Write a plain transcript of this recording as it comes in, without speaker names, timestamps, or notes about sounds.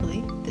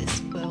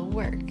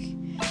work.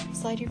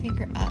 Slide your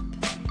finger up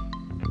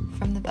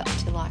from the button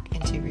to lock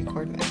into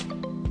record mode.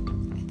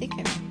 I think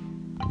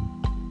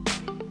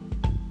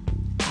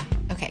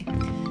okay.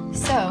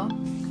 So,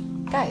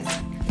 guys,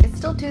 it's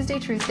still Tuesday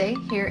Truesday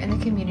here in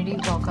the community.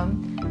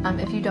 Welcome.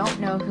 If you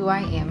don't know who I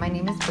am, my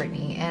name is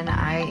Brittany, and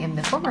I am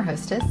the former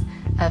hostess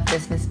of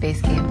Business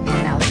Basecamp and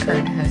now the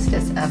current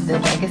hostess of the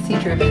Legacy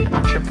Driven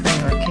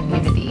Entrepreneur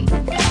Community.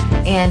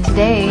 And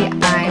today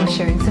I'm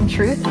sharing some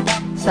truth,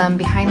 some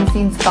behind the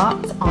scenes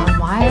thoughts on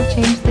why I've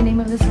changed the name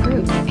of this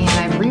group, and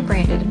I've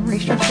rebranded and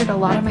restructured a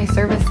lot of my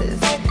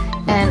services.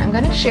 And I'm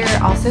going to share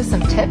also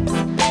some tips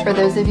for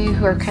those of you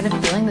who are kind of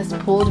feeling this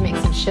pull to make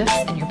some shifts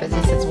in your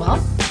business as well.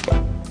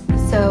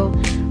 So,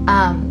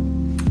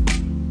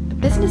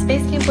 Business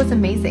Basecamp was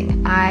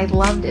amazing. I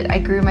loved it. I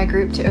grew my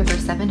group to over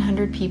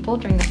 700 people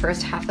during the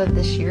first half of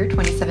this year,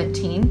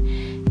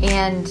 2017,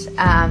 and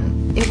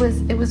it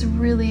was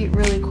really,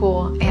 really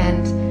cool.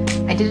 And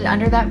I did it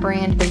under that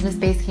brand, Business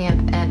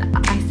Basecamp, and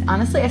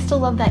I still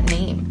love that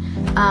name.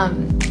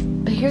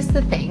 But here's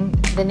the thing: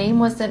 the name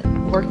wasn't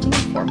working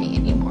for me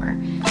anymore,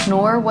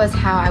 nor was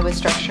how I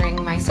was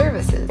structuring my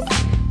services.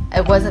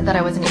 It wasn't that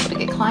I wasn't able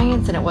to get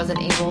clients, and it wasn't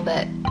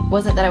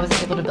that I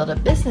wasn't able to build a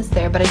business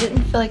there, but I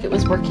didn't feel like it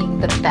was working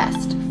the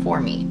best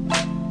for me.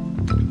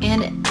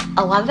 And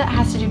a lot of that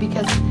has to do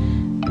because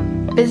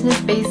Business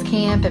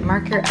Basecamp and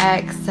Mark Your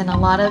X and a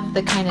lot of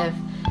the kind of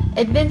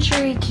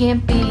adventure-y,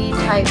 campy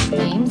type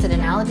names and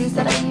analogies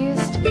that I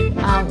used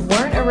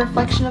weren't a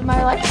reflection of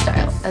my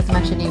lifestyle as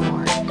much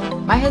anymore.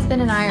 My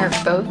husband and I are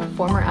both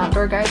former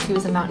outdoor guides. He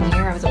was a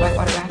mountaineer. I was a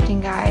whitewater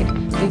rafting guide.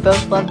 We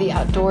both love the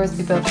outdoors.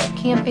 We both love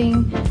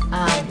camping,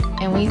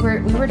 and we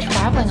were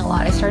traveling a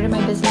lot. I started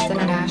my business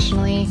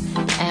internationally,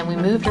 and we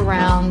moved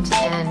around.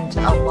 And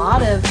a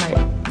lot of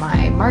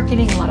my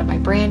marketing, a lot of my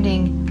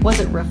branding was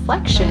a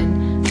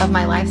reflection of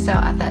my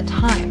lifestyle at that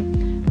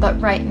time. But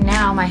right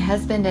now, my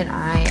husband and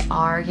I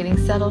are getting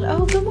settled.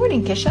 Oh, good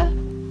morning, Kisha.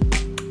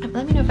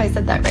 Let me know if I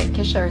said that right,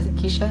 Kisha, or is it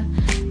Keisha?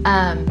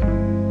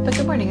 But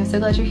good morning. I'm so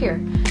glad you're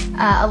here.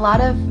 A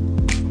lot of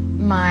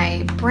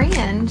my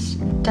brand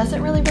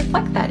doesn't really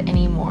reflect that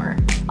anymore.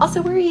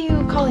 Also, where are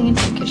you calling in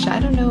from, Kisha? I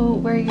don't know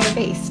where you're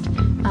based.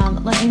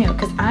 Let me know,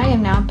 because I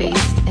am now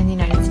based in the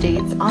United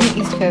States on the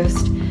East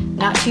Coast,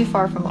 not too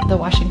far from the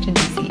Washington,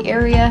 D.C.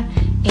 area,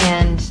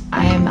 and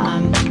I am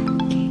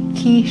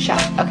Keisha.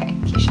 Okay,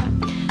 Keisha.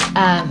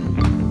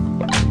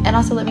 And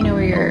also let me know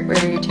where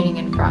you're tuning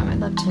in from. I'd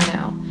love to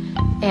know.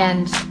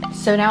 And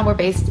so now we're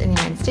based in the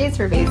United States.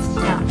 We're based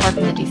not far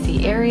from the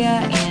DC area,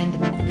 and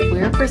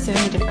we're pursuing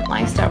a different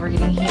lifestyle. We're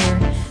getting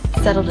here,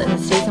 settled in the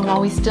States, and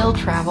while we still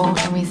travel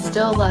and we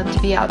still love to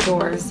be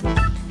outdoors,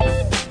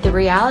 the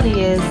reality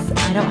is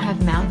I don't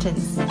have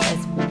mountains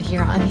as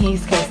here on the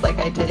East Coast like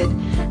I did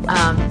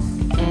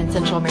in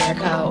Central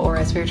America or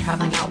as we were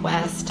traveling out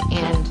west.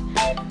 And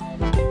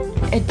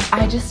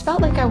I just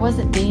felt like I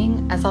wasn't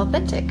being as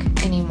authentic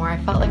anymore. I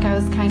felt like I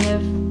was kind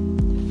of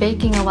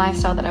faking a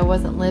lifestyle that I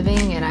wasn't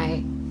living, and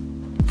I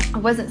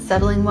wasn't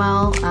settling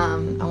well.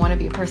 I want to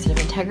be a person of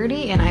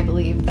integrity, and I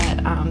believe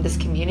that this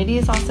community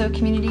is also a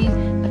community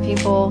of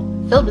people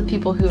filled with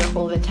people who are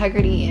full of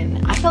integrity,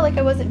 and I felt like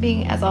I wasn't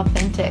being as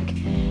authentic.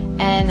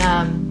 And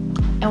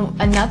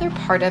another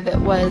part of it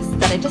was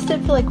that I just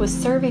didn't feel like was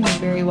serving me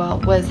very well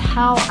was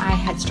how I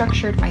had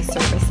structured my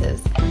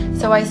services.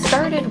 So I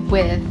started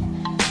with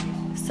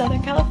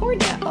Southern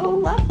California. Oh,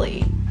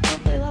 lovely.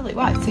 Lovely.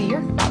 Wow, so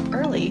you're up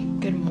early.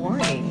 Good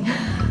morning.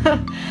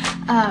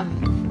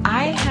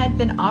 I had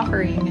been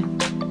offering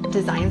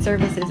design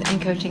services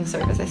and coaching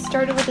service. I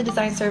started with the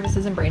design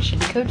services and branched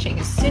into coaching.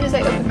 As soon as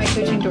I opened my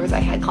coaching doors, I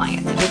had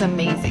clients. It was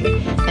amazing.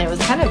 And it was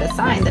kind of a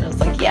sign that it was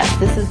like, yes,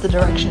 this is the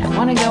direction I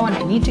want to go and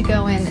I need to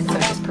go in. And so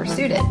I just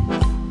pursued it.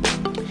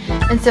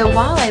 And so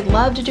while I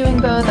loved doing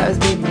both, I was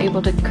being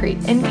able to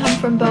create income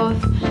from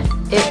both,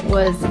 it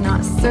was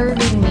not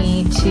serving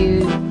me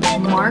to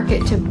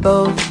market to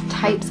both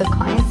types of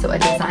clients. So a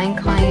design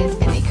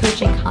client and a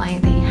coaching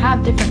client, they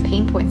have different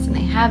pain points and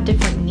they have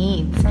different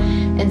needs.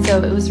 And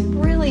so it was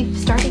really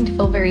starting to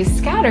feel very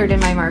scattered in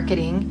my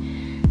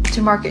marketing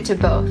to market to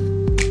both.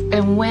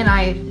 And when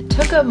I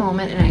took a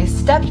moment and I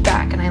stepped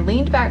back and I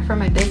leaned back from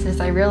my business,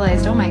 I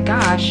realized, oh my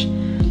gosh,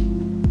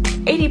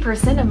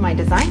 80% of my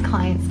design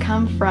clients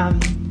come from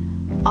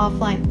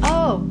offline.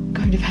 Oh,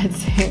 going to bed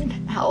soon.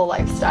 Owl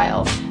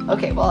lifestyle.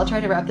 Okay, well, I'll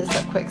try to wrap this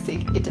up quick so you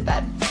can get to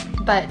bed.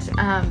 But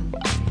I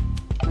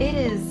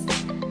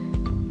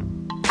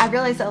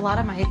realized that a lot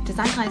of my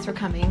design clients were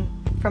coming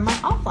from my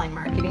offline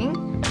marketing,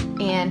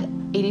 and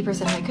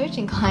 80% of my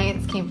coaching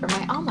clients came from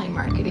my online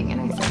marketing. And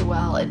I said,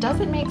 well, it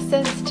doesn't make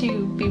sense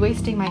to be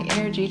wasting my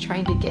energy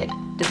trying to get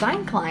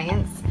design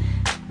clients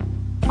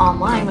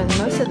online when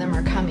most of them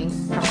are coming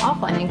from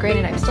offline. And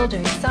granted, I'm still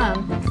doing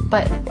some,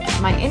 but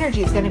my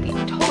energy is going to be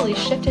totally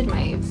shifted.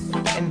 My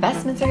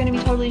investments are going to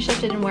be totally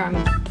shifted in where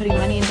I'm putting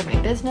money into my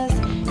business.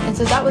 And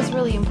so that was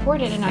really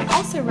important. And I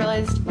also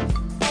realized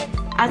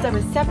as I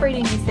was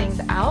separating these things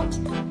out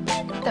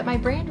that my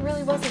brand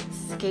really wasn't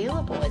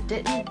scalable.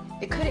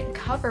 It couldn't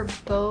cover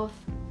both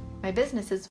my businesses